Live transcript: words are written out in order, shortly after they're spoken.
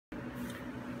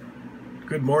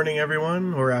Good morning,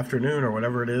 everyone, or afternoon, or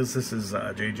whatever it is. This is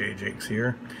JJ Jakes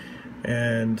here,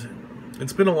 and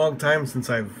it's been a long time since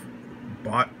I've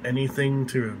bought anything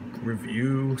to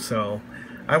review, so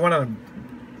I went on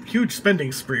a huge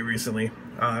spending spree recently.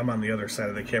 I'm on the other side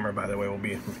of the camera, by the way. We'll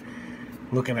be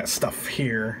looking at stuff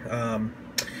here.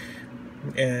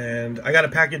 And I got a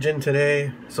package in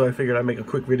today, so I figured I'd make a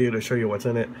quick video to show you what's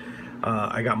in it.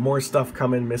 I got more stuff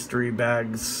coming, mystery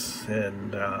bags,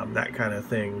 and that kind of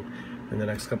thing in the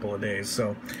next couple of days.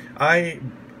 So I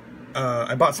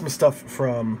bought some stuff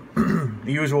from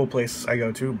the usual place I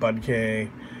go to, Bud K.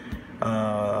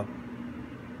 Gosh,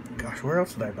 where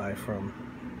else did I buy from?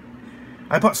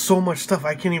 I bought so much stuff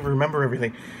I can't even remember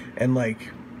everything, and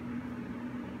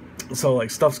so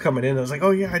stuff's coming in. I was like,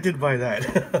 oh yeah, I did buy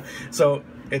that. So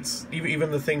it's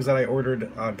even the things that I ordered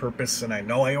on purpose, and I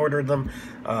know I ordered them.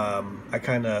 I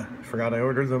kind of forgot I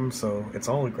ordered them, so it's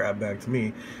all a grab bag to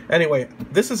me. Anyway,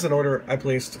 this is an order I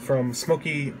placed from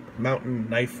Smokey Mountain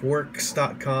Knife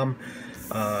Works.com.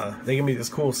 They gave me this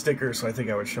cool sticker, so I think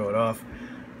I would show it off.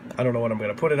 I don't know what I'm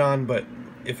going to put it on, but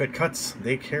if it cuts,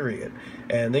 they carry it.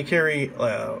 And they carry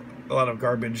a lot of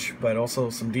garbage, but also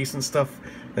some decent stuff.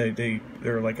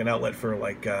 They're like an outlet for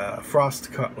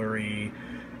Frost Cutlery,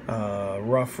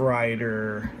 Rough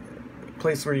Rider,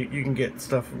 place where you can get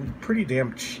stuff pretty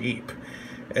damn cheap.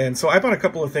 And so I bought a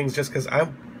couple of things just because I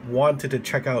wanted to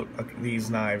check out these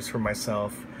knives for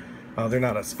myself. They're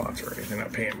not a sponsor or anything, they're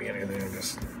not paying me anything.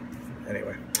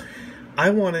 Anyway,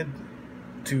 I wanted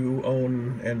to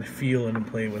own and feel and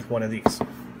play with one of these.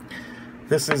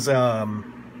 This is a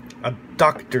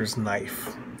doctor's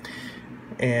knife,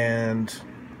 and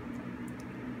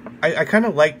I kind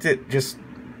of liked it just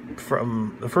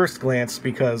from the first glance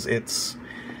because it's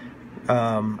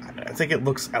I think it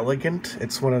looks elegant.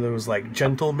 It's one of those like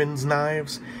gentleman's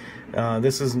knives.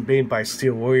 This is made by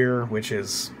Steel Warrior, which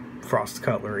is Frost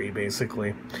Cutlery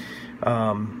basically.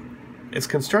 Its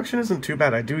construction isn't too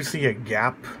bad. I do see a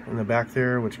gap in the back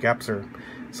there, which gaps are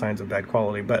signs of bad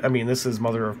quality, but I mean, this is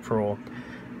mother of pearl,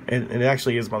 and it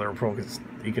actually is mother of pearl because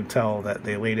you can tell that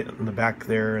they laid it in the back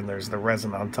there, and there's the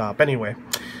resin on top. Anyway,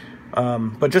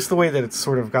 but just the way that it's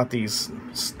sort of got these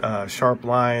sharp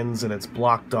lines and it's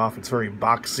blocked off, it's very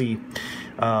boxy.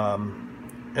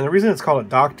 And the reason it's called a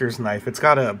doctor's knife, it's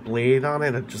got a blade on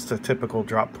it, just a typical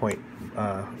drop point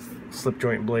slip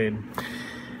joint blade.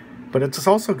 But it's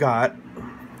also got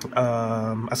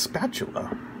a spatula,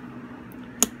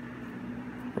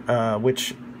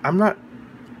 which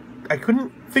I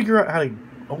couldn't figure out how to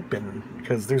open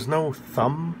because there's no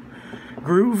thumb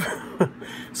groove.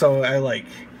 So I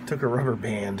took a rubber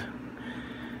band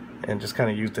and just kind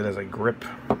of used it as a grip,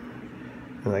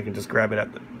 and I can just grab it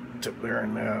at the tip there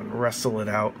and wrestle it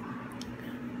out.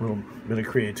 A little bit of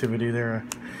creativity there.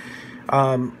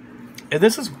 And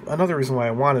this is another reason why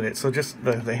I wanted it. So just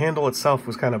the handle itself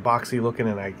was kind of boxy looking,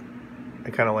 and I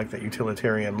kind of like that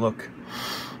utilitarian look.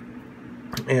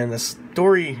 And the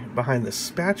story behind the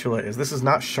spatula is this is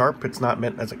not sharp. It's not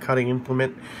meant as a cutting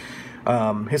implement.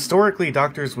 Historically,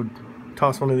 doctors would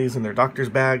toss one of these in their doctor's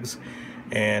bags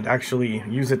and actually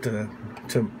use it to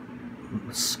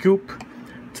scoop,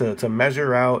 to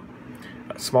measure out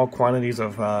small quantities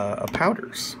of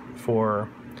powders for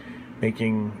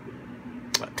making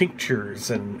tinctures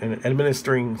and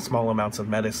administering small amounts of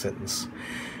medicines.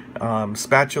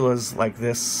 Spatulas like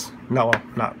this, no,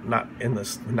 not in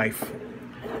this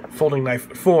folding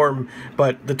knife form,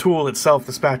 but the tool itself,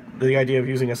 the idea of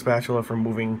using a spatula for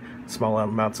moving small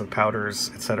amounts of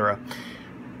powders, etc.,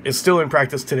 is still in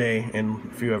practice today. And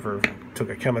if you ever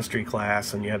took a chemistry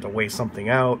class and you had to weigh something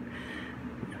out,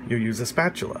 you use a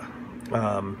spatula.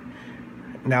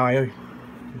 Now I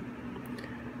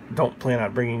don't plan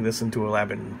on bringing this into a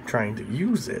lab and trying to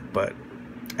use it, but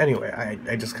anyway,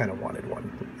 I just kind of wanted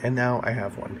one, and now I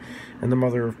have one. And the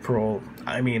mother of pearl,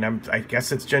 I mean, I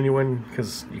guess it's genuine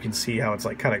because you can see how it's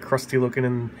like kind of crusty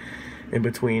looking in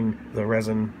between the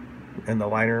resin and the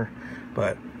liner,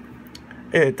 but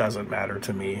it doesn't matter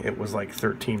to me. It was like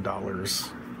 $13.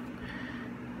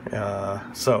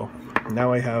 So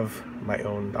now I have my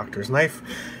own doctor's knife.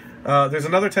 There's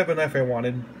another type of knife I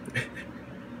wanted.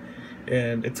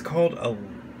 And it's called a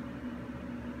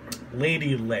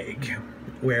lady leg,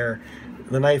 where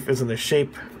the knife is in the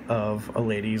shape of a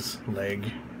lady's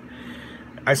leg.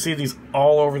 I see these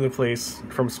all over the place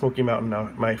from Smokey Mountain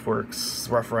Knife Works,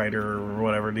 Rough Rider, or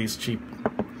whatever, these cheap,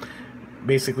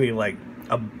 basically like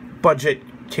a budget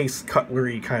case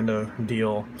cutlery kind of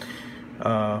deal,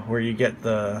 where you get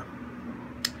the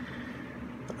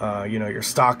you know, your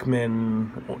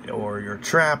Stockman or your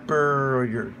Trapper or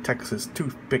your Texas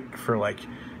toothpick for like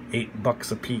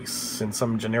 $8 a piece in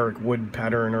some generic wood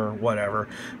pattern or whatever.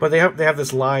 But they have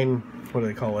this line, what do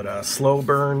they call it? Slow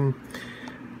burn.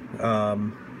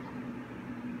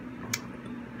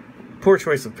 Poor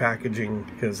choice of packaging,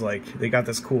 because like they got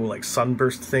this cool like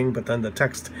sunburst thing, but then the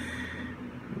text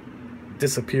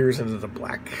disappears into the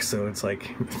black. So it's like,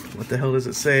 what the hell does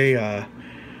it say?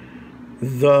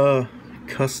 The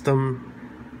custom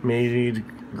made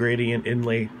gradient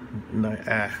inlay.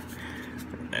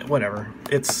 Whatever.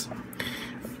 It's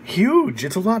huge.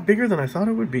 It's a lot bigger than I thought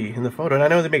it would be in the photo. And I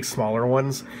know they make smaller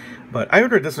ones, but I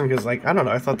ordered this one because, like, I don't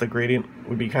know, I thought the gradient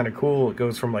would be kind of cool. It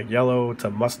goes from like yellow to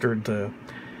mustard to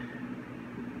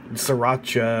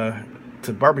sriracha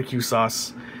to barbecue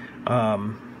sauce.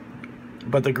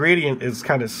 But the gradient is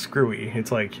kind of screwy.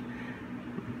 It's like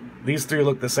these three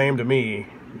look the same to me,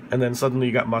 and then suddenly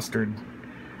you got mustard,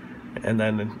 and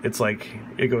then it's like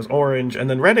it goes orange and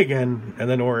then red again, and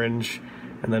then orange,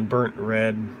 and then burnt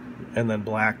red, and then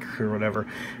black or whatever.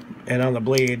 And on the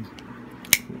blade,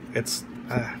 it's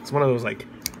one of those like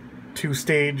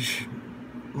 2-stage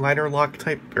liner lock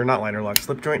type, or not liner lock,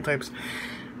 slip joint types,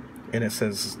 and it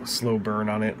says slow burn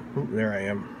on it. Ooh, there I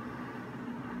am.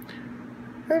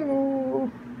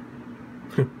 Hello.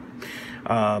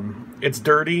 It's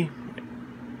dirty,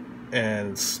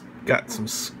 and it's got some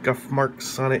scuff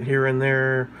marks on it here and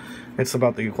there. It's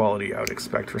about the quality I would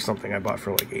expect for something I bought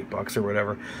for like $8 or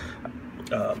whatever.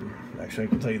 Actually, I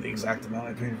can tell you the exact amount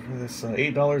I paid for this.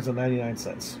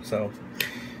 $8.99. So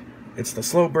it's the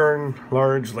slow burn,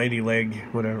 large lady leg,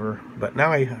 whatever. But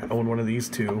now I own one of these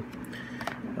too.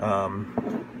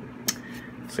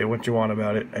 Say what you want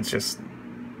about it. It's just,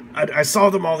 I saw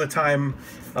them all the time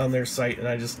on their site, and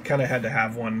I just kind of had to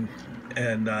have one.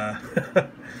 And I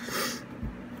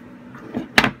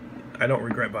don't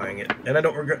regret buying it. And I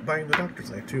don't regret buying the doctor's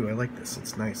knife too. I like this.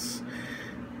 It's nice.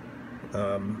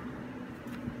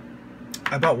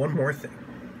 I bought one more thing.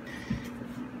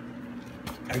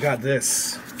 I got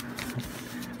this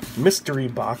mystery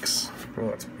box. Oh,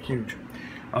 it's huge.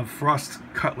 Of Frost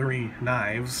Cutlery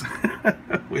knives.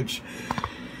 Which,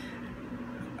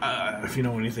 if you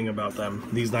know anything about them,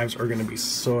 these knives are going to be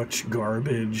such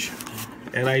garbage.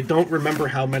 And I don't remember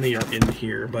how many are in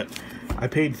here, but I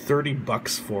paid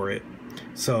 $30 for it.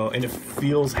 So, and it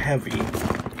feels heavy.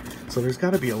 So there's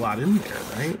got to be a lot in there,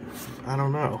 right? I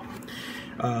don't know.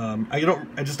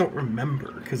 I just don't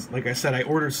remember, because like I said, I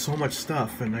ordered so much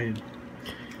stuff, and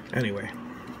anyway,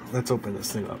 let's open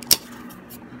this thing up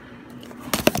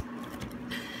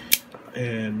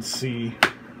and see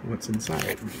what's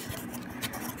inside.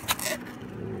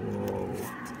 Whoa.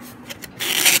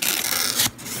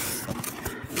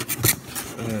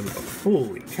 And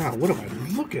holy cow, what am I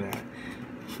looking at?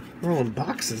 We're all in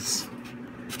boxes.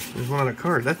 There's one on a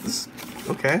card. That's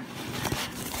okay.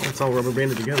 That's all rubber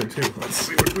banded together too. Let's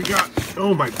see what we got.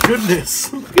 Oh my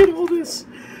goodness! Look at all this.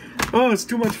 Oh, it's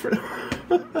too much for.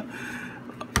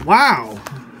 Wow!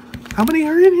 How many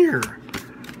are in here?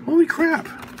 Holy crap!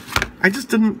 I just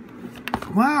didn't.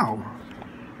 Wow!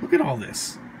 Look at all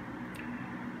this.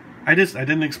 I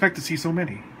didn't expect to see so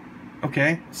many.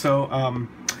 Okay, so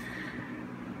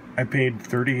I paid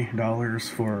 $30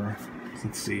 for.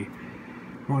 Let's see.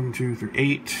 1, 2, 3,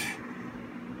 8.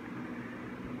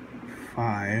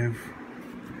 5.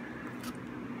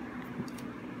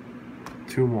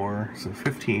 2 more, so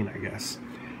 15, I guess.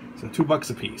 So $2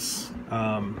 a piece.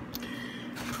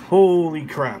 Holy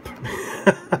crap!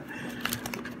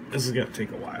 This is gonna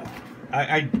take a while.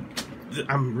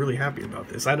 I'm really happy about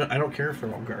this. I don't care if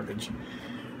they're all garbage.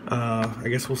 I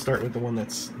guess we'll start with the one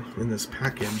that's in this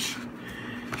package.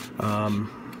 Yeah,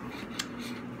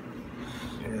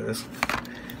 this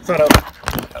thought it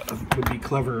would be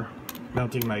clever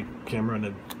mounting my camera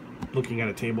and looking at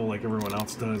a table like everyone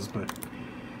else does, but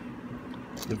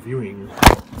the viewing,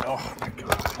 oh my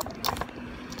god.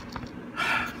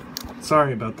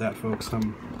 Sorry about that, folks.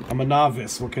 I'm a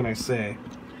novice, what can I say?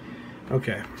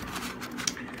 Okay.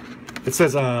 It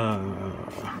says Iron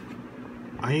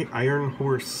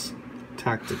Horse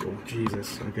Tactical.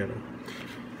 Jesus,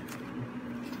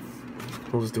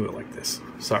 we'll just do it like this.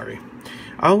 Sorry.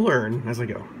 I'll learn as I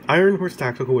go. Iron Horse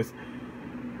Tactical with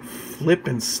flip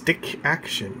and stick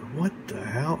action. What the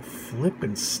hell? Flip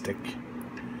and stick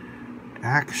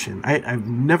action. I've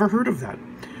never heard of that.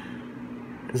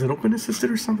 Is it open assisted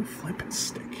or something? Flip and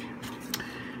stick.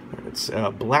 It's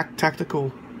black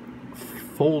tactical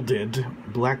folded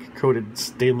black coated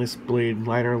stainless blade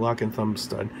liner lock and thumb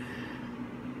stud.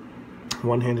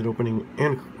 One-handed opening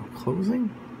and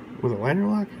closing with a liner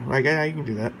lock. I guess you can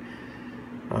do that.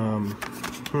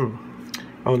 Oh,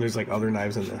 and there's like other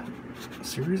knives in the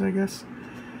series, I guess.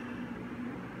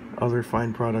 Other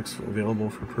fine products available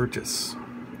for purchase.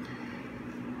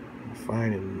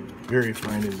 Fine and very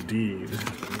fine indeed.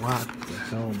 What the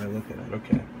hell am I looking at?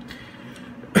 Okay.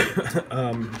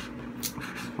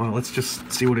 Well, let's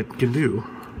just see what it can do.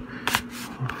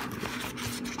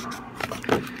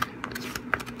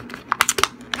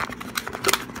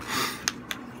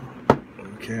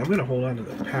 Okay, I'm gonna hold on to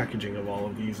the packaging of all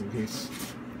of these in case,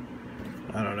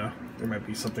 I don't know, there might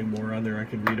be something more on there I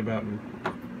could read about and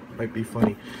might be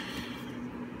funny.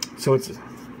 So it's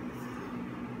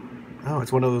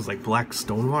one of those like black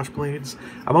stonewash blades.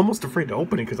 I'm almost afraid to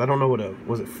open it because I don't know what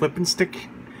was it flip and stick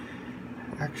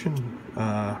action?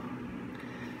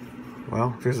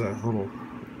 Well, there's a little,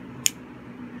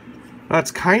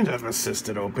 that's kind of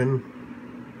assisted open.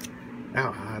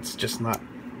 It's just not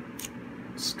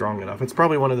strong enough. It's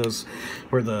probably one of those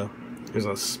where there's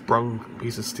a sprung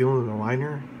piece of steel in the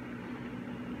liner.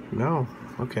 No.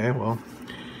 Okay, well,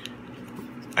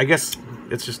 I guess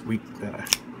it's just weak.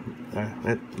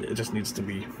 It just needs to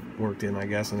be worked in, I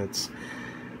guess, and that's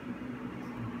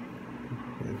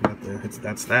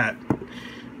that.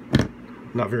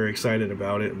 Not very excited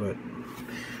about it, but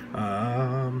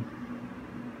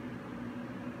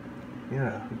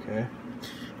yeah, okay.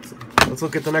 So let's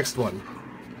look at the next one.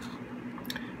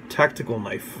 Tactical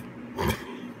knife.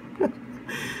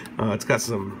 It's got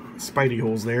some spidey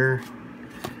holes there.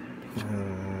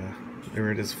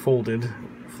 There it is, folded,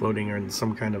 floating in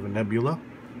some kind of a nebula.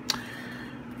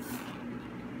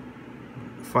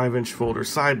 5-inch folder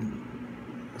side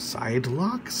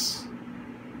locks.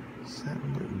 Is that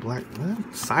black?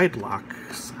 Side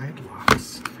locks.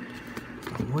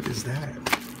 What is that?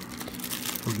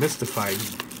 I'm mystified.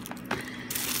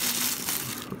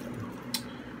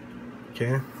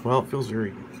 Okay, well, it feels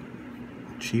very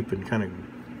cheap and kind of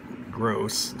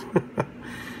gross.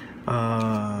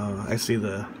 I see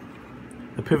the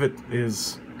pivot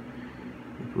is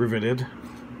riveted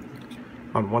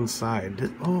on one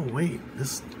side. Oh wait,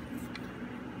 this.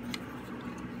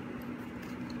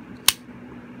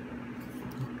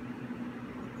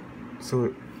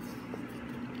 So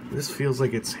this feels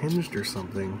like it's hinged or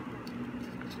something.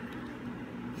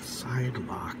 Side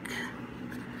lock.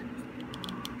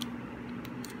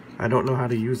 I don't know how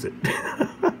to use it.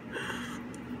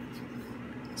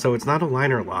 So it's not a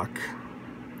liner lock,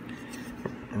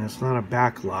 and it's not a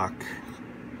back lock.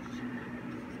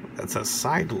 That's a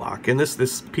side lock, and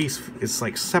this piece is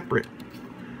like separate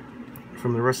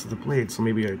from the rest of the blade. So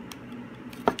maybe I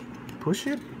push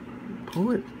it,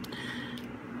 pull it.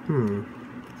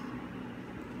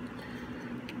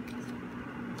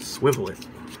 Swivel it,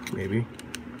 maybe.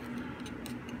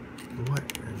 What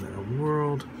in the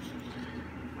world?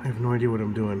 I have no idea what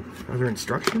I'm doing. Are there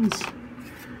instructions?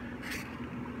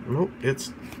 Nope,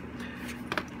 it's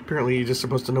apparently you're just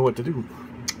supposed to know what to do.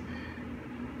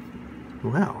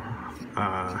 Well,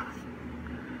 I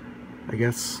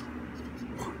guess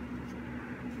I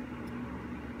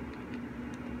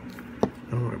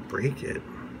don't want to break it.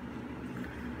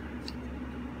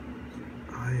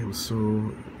 I am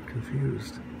so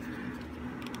confused.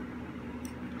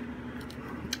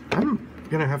 I'm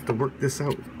gonna have to work this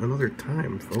out another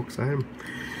time, folks. I'm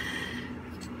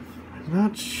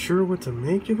not sure what to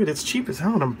make of it. It's cheap as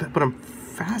hell, but I'm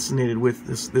fascinated with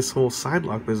this whole side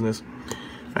lock business.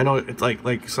 I know it's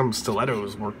like some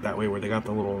stilettos work that way, where they got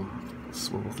the little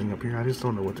swivel thing up here. I just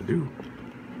don't know what to do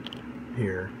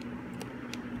here.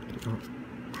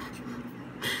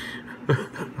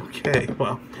 Okay,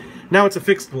 well, now it's a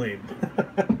fixed blade.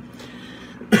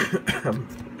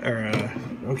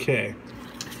 Okay.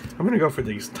 I'm gonna go for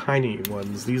these tiny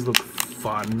ones. These look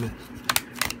fun.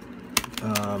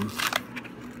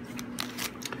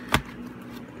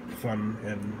 Fun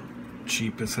and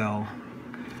cheap as hell.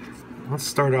 Let's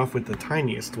start off with the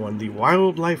tiniest one, the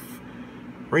Wildlife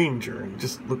Ranger. It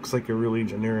just looks like a really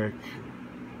generic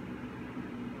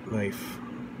knife.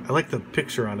 I like the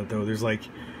picture on it though. There's like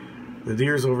the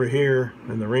deer's over here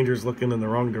and the Ranger's looking in the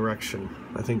wrong direction.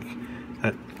 I think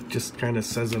that just kind of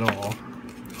says it all.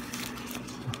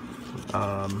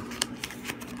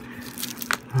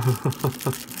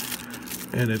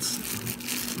 And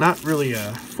it's not really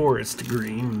a forest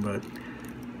green, but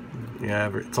yeah,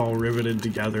 it's all riveted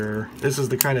together. This is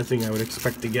the kind of thing I would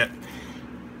expect to get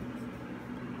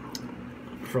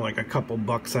for like a couple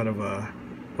bucks out of a,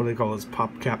 what do they call those,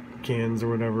 pop cap cans or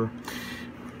whatever.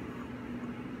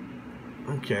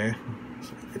 Okay,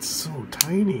 it's so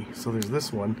tiny. So there's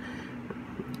this one.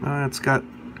 It's got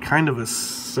kind of a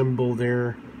symbol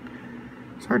there.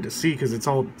 It's hard to see because it's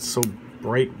all so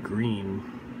bright green.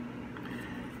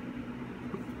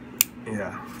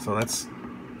 Yeah, so that's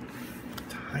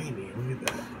tiny. Look at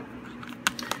that.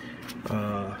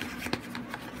 Oh,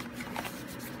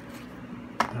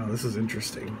 this is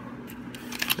interesting.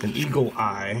 An eagle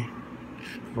eye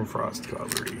from Frost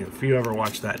Cutlery. If you ever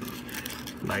watch that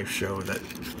knife show that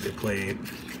they play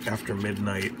after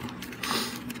midnight,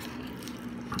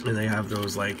 and they have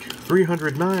those like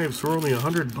 300 knives for only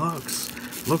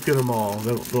 $100. Look at them all.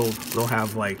 They'll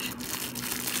have like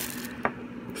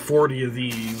 40 of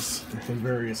these in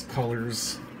various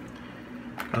colors.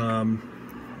 And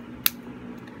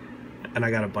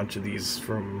I got a bunch of these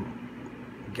from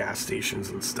gas stations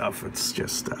and stuff. It's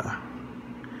just,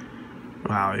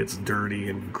 wow, it's dirty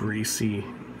and greasy.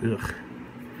 Ugh.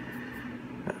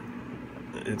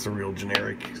 It's a real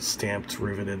generic stamped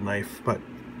riveted knife, but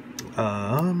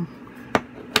I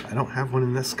don't have one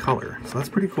in this color, so that's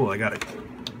pretty cool. I got a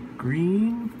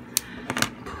green,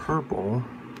 purple.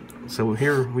 So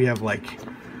here we have like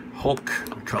Hulk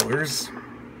colors.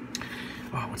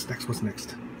 Oh, what's next? What's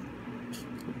next?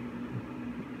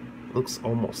 Looks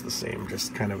almost the same,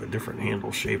 just kind of a different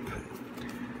handle shape.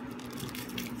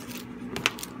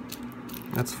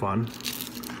 That's fun.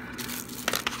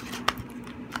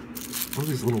 All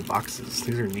these little boxes.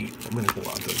 These are neat. I'm going to hold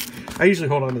on to them. I usually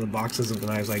hold on to the boxes of the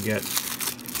knives I get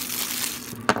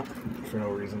for no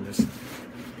reason. Just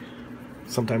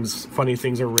sometimes funny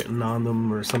things are written on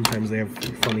them, or sometimes they have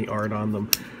funny art on them.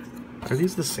 Are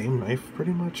these the same knife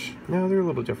pretty much? No, they're a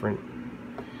little different.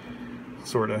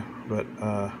 Sorta, but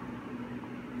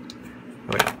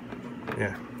wait,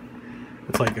 yeah,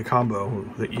 it's like a combo.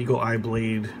 The eagle eye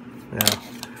blade, yeah,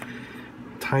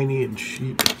 tiny and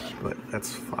cheap, but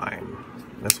that's fine.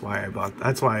 That's why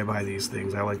I buy these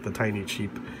things. I like the tiny, cheap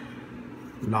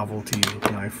novelty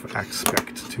knife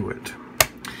aspect to it.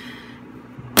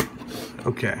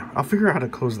 Okay, I'll figure out how to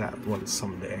close that one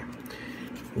someday.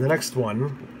 The next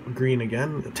one, green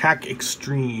again, Attack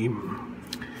Extreme.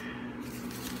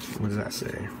 What does that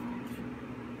say?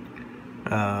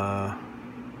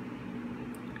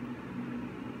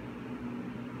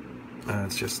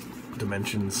 It's just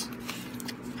dimensions.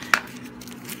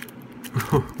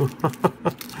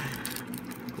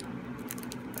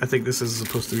 I think this is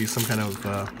supposed to be some kind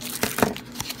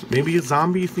of maybe a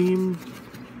zombie theme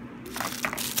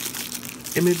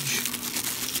image.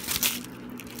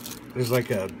 There's like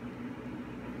a,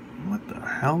 what the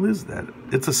hell is that?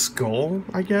 It's a skull,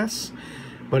 I guess,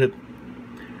 but it's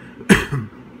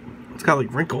got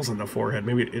like wrinkles in the forehead.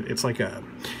 Maybe it's like a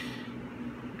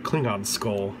Klingon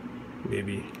skull,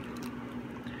 maybe.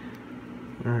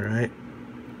 All right.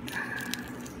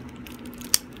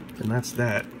 And that's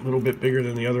that. A little bit bigger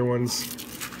than the other ones.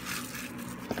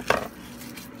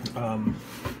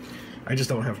 I just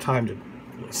don't have time to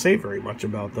say very much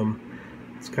about them.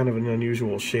 It's kind of an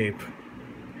unusual shape.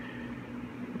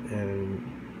 And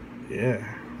yeah,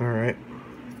 alright.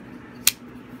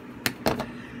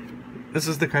 This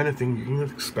is the kind of thing you can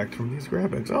expect from these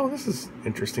grab bags. Oh, this is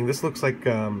interesting. This looks like,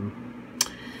 oh,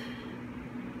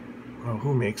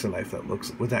 who makes a knife that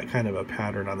looks with that kind of a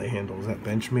pattern on the handle? Is that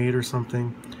Benchmade or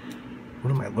something? What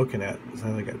am I looking at? Is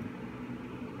that like an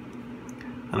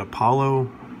Apollo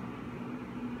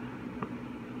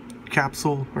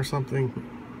capsule or something?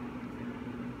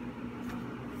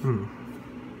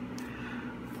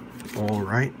 All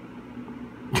right.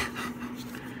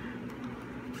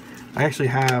 I actually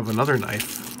have another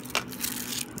knife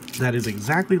that is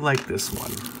exactly like this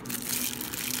one.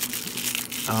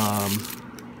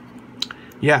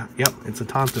 Yeah, yep, it's a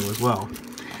Tonto as well.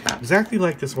 Exactly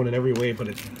like this one in every way, but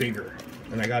it's bigger.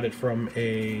 And I got it from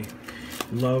a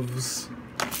Love's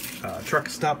truck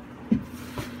stop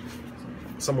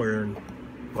somewhere in,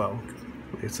 well,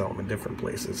 they sell them in different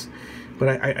places. But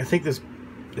I think this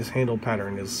handle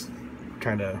pattern is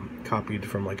kind of copied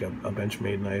from like a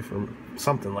Benchmade knife or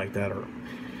something like that, or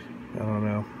I don't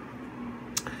know.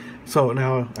 So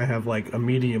now I have like a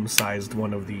medium-sized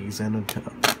one of these, and it's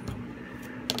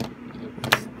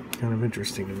kind of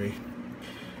interesting to me.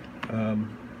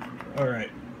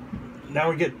 Alright, now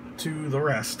we get to the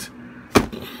rest.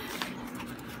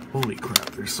 Holy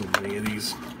crap, there's so many of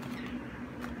these.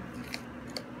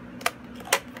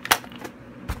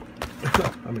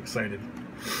 I'm excited.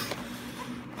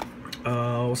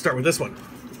 We'll start with this one.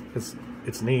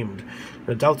 It's named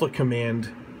the Delta Command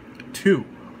 2.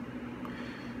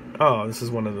 Oh, this is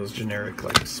one of those generic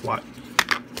like SWAT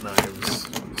knives,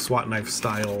 SWAT knife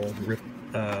style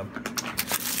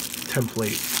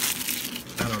template.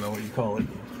 I don't know what you call it.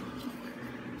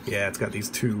 Yeah, it's got these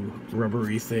two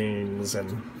rubbery things,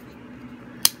 and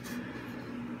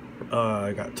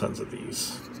I got tons of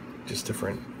these. Just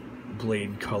different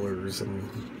blade colors and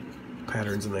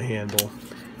patterns in the handle.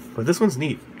 But this one's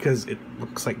neat because it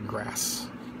looks like grass.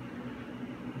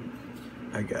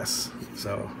 I guess.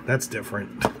 So that's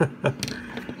different.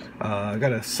 I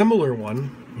got a similar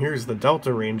one. Here's the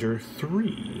Delta Ranger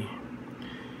 3.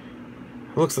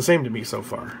 It looks the same to me so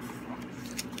far.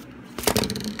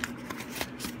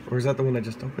 Or is that the one I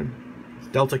just opened?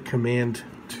 Delta Command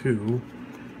 2.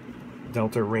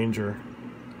 Delta Ranger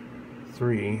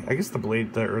 3. I guess the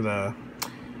blade, the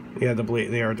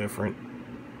blade, they are different.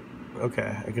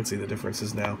 Okay, I can see the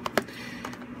differences now.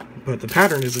 But the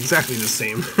pattern is exactly the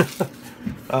same.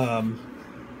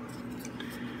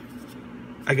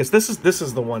 I guess this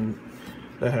is the one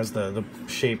that has the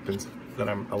shape that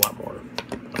I'm a lot more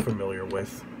familiar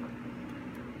with.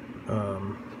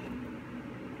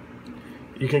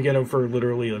 You can get them for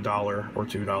literally $1 or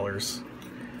 $2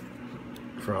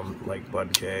 from like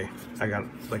Bud K. I got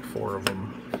like 4 of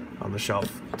them on the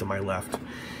shelf to my left.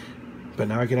 But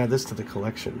now I can add this to the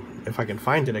collection if I can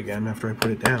find it again after I put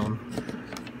it down.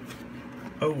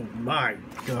 Oh my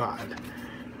god.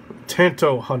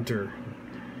 Tanto Hunter.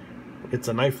 It's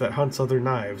a knife that hunts other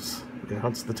knives. It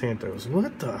hunts the Tantos.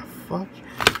 What the fuck?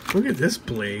 Look at this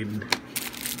blade.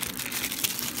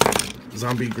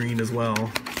 Zombie green as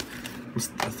well.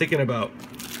 I'm thinking about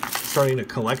starting a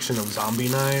collection of zombie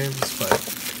knives,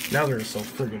 but now there's so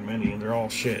friggin' many and they're all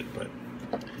shit, but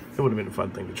it would have been a fun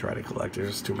thing to try to collect.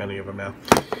 There's too many of them now.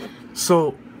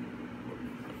 So,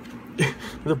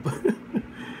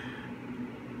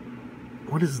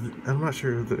 what is I'm not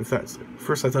sure if that's...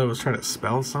 First I thought I was trying to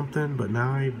spell something, but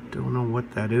now I don't know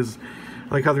what that is.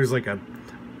 I like how there's like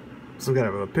some kind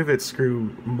of a pivot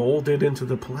screw molded into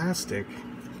the plastic.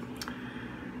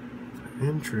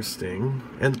 Interesting.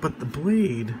 But the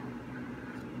blade...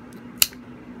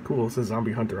 Cool, it says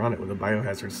Zombie Hunter on it with a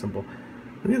biohazard symbol.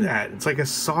 Look at that. It's like a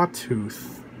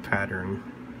sawtooth pattern.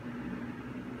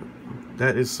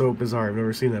 That is so bizarre. I've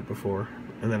never seen that before.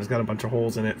 And then it's got a bunch of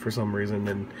holes in it for some reason,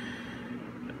 and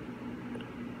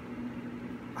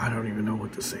I don't even know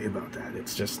what to say about that.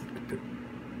 It's just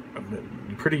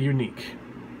pretty unique.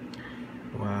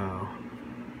 Wow.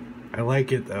 I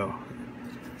like it though.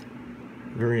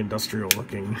 Very industrial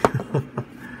looking.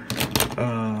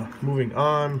 Moving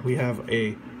on, we have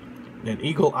an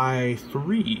Eagle Eye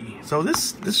 3. So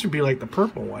this should be like the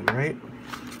purple one, right?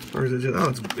 Or is it just... Oh,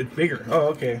 it's bigger. Oh,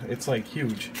 okay. It's like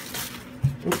huge.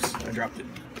 Oops, I dropped it.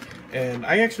 And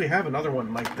I actually have another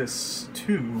one like this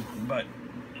too, but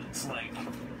it's like...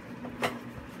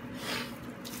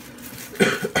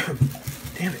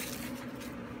 Damn it.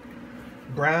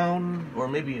 Brown, or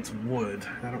maybe it's wood.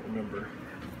 I don't remember.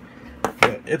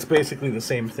 But it's basically the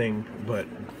same thing, but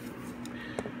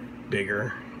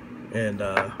bigger and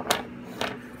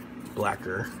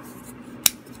blacker.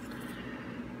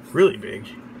 Really big.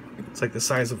 It's like the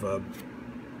size of a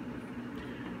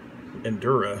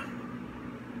Endura,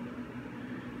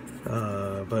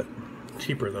 but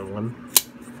cheaper than one.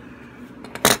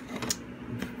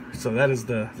 So that is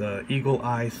the Eagle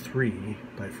Eye 3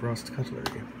 by Frost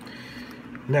Cutlery.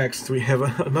 Next, we have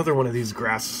another one of these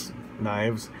grass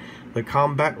knives, the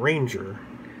Combat Ranger.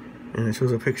 And it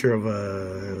shows a picture of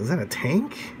is that a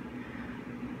tank?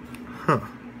 Huh.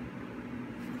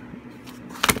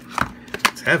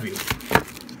 It's heavy.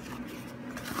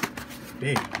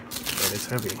 Big, but it's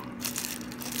heavy.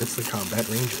 It's the Combat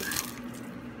Ranger.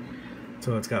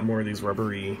 So it's got more of these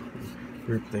rubbery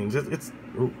grip things. It's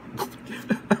ooh.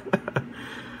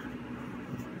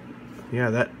 Yeah,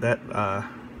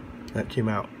 that came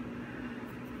out.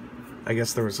 I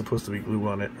guess there was supposed to be glue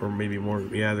on it, or maybe more.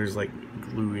 Yeah, there's like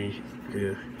gluey.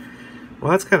 Yeah.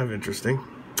 Well, that's kind of interesting.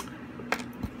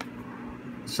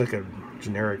 It's like a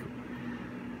generic,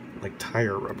 like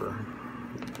tire rubber,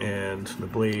 and the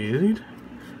blade.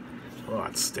 Oh,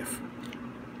 it's stiff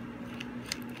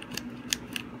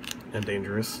and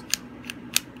dangerous.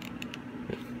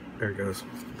 There it goes.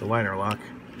 The liner lock.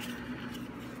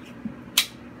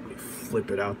 Flip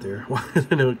it out there.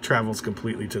 And it travels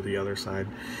completely to the other side.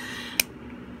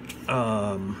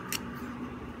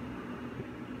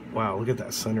 Wow, look at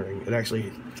that centering. It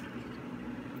actually...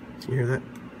 Can you hear that?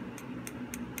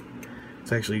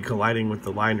 It's actually colliding with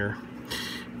the liner.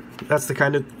 That's the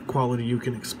kind of quality you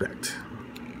can expect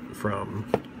from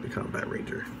the Combat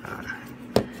Ranger.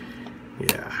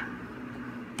 Yeah.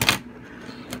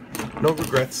 No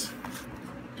regrets.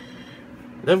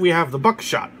 Then we have the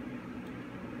Buckshot,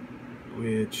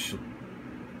 which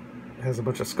has a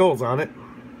bunch of skulls on it.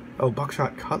 Oh,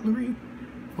 Buckshot Cutlery?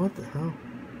 What the hell?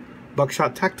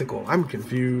 Buckshot Tactical. I'm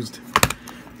confused.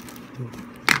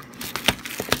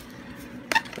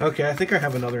 Okay, I think I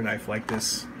have another knife like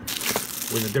this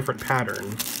with a different pattern.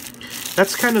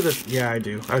 That's kind of the... Yeah, I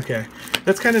do. Okay.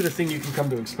 That's kind of the thing you can come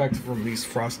to expect from these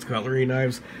Frost Cutlery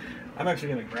knives. I'm actually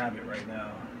going to grab it right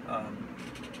now,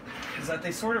 is that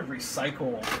they sort of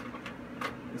recycle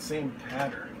the same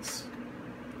patterns.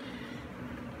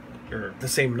 Or the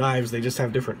same knives, they just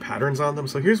have different patterns on them.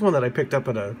 So here's one that I picked up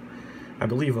at I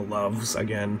believe a Love's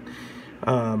again.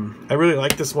 I really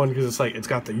like this one because it's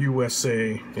got the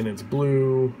USA and it's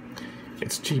blue.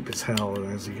 It's cheap as hell,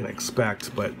 as you can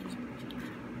expect, but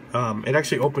it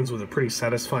actually opens with a pretty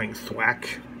satisfying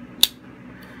thwack.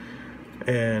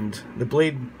 And the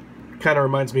blade kind of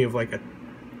reminds me of like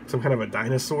some kind of a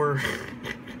dinosaur,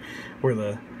 where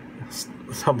the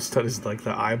thumb stud is like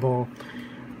the eyeball.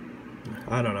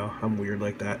 I don't know, I'm weird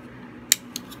like that.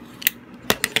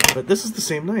 But this is the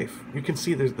same knife. You can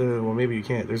see there's well, maybe you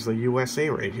can't. There's the USA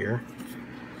right here.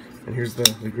 And here's the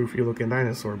goofy looking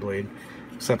dinosaur blade.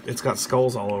 Except it's got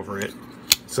skulls all over it.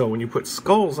 So when you put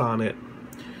skulls on it,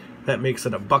 that makes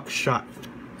it a buckshot.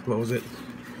 What was it?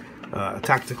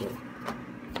 Tactical.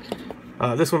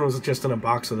 This one was just in a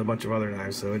box with a bunch of other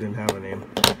knives, so it didn't have a name.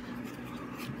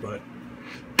 But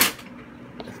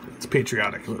it's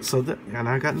patriotic. So and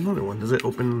I got another one. Does it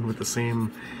open with the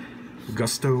same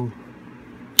gusto?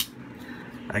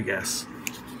 I guess.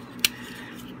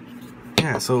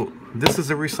 Yeah, so this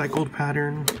is a recycled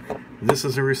pattern. This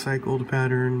is a recycled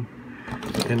pattern.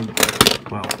 And,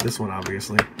 well, this one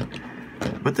obviously.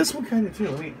 But this one kind of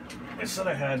too. I said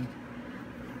I had...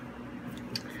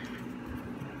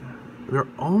 They're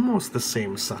almost the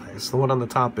same size. The one on the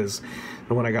top is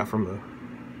the one I got from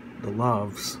the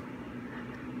Love's.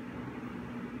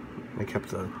 I kept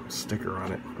the sticker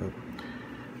on it, but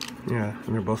yeah,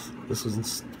 and they're both. This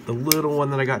was the little one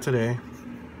that I got today,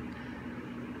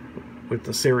 with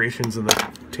the serrations and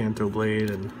the Tanto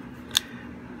blade, and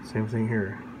same thing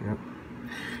here. Yep.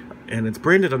 And it's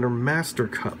branded under Master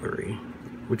Cutlery,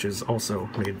 which is also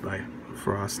made by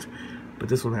Frost. But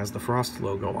this one has the Frost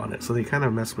logo on it, so they kind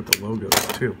of mess with the logos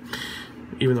too.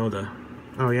 Even though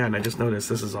oh yeah, and I just noticed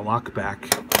this is a lock back.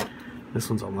 This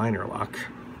one's a liner lock.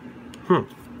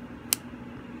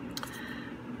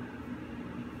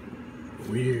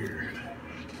 Weird.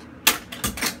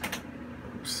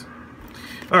 Oops.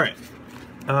 Alright.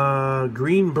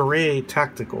 Green Beret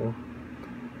Tactical.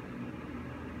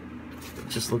 It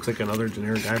just looks like another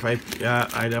generic knife. Yeah,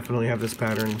 I definitely have this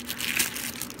pattern.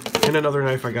 And another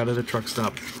knife I got at a truck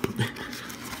stop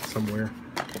somewhere.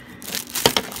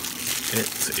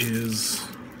 It is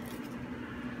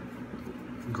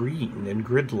green and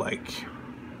grid-like.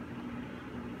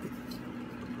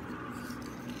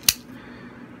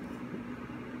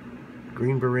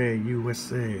 Green Beret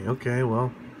USA. Okay,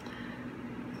 well,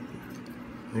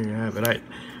 there you have it.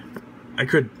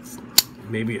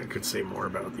 Maybe I could say more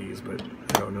about these, but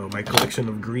I don't know. My collection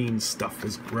of green stuff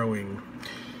is growing.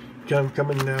 I'm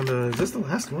coming down to, is this the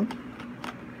last one?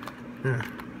 Yeah,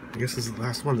 I guess this is the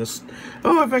last one.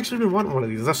 Oh, I've actually been wanting one of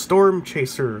these. The Storm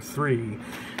Chaser 3.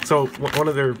 So, one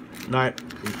of their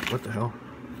what the hell?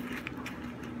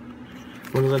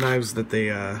 One of the knives that they,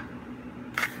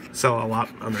 sell a lot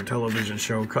on their television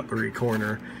show, Cutlery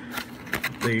Corner.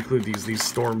 They include these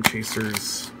Storm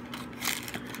Chasers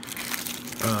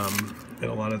in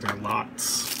a lot of their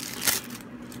lots.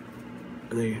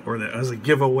 As a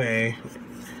giveaway.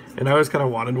 And I always kind of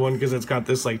wanted one because it's got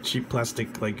this like cheap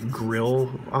plastic like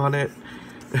grill on it.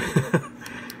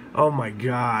 Oh my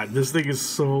god, this thing is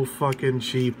so fucking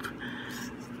cheap.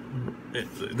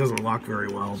 It doesn't lock very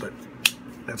well, but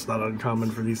that's not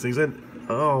uncommon for these things. And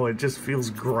oh, it just feels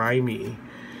grimy.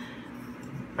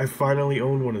 I finally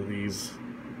own one of these.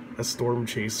 A Storm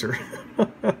Chaser.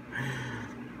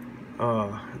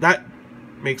 That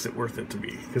makes it worth it to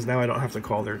me, because now I don't have to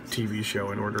call their TV show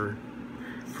and order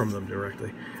from them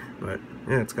directly. But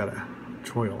yeah, it's got a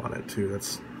choil on it too.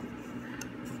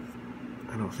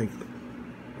 I don't think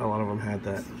a lot of them had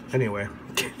that. Anyway,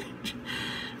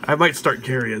 I might start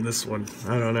carrying this one.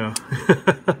 I don't know.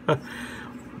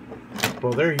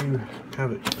 Well, there you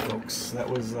have it, folks. That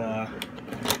was my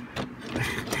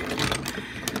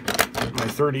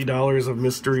 $30 of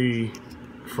mystery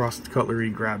Frost Cutlery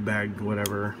grab bag,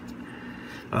 whatever.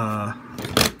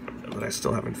 But I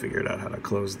still haven't figured out how to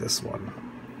close this one.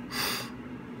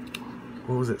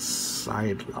 What was it?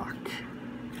 Side lock.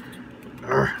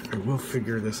 I will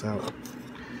figure this out.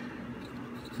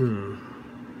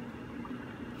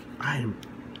 I'm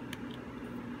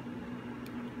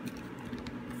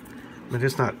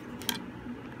just not...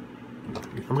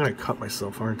 I'm gonna cut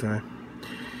myself, aren't I?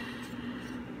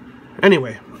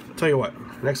 Anyway, I'll tell you what.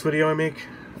 Next video I make,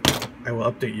 I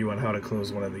will update you on how to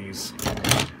close one of these.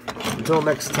 Until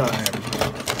next time,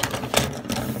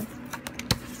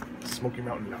 Smokey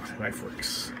Mountain Knife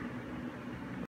Works.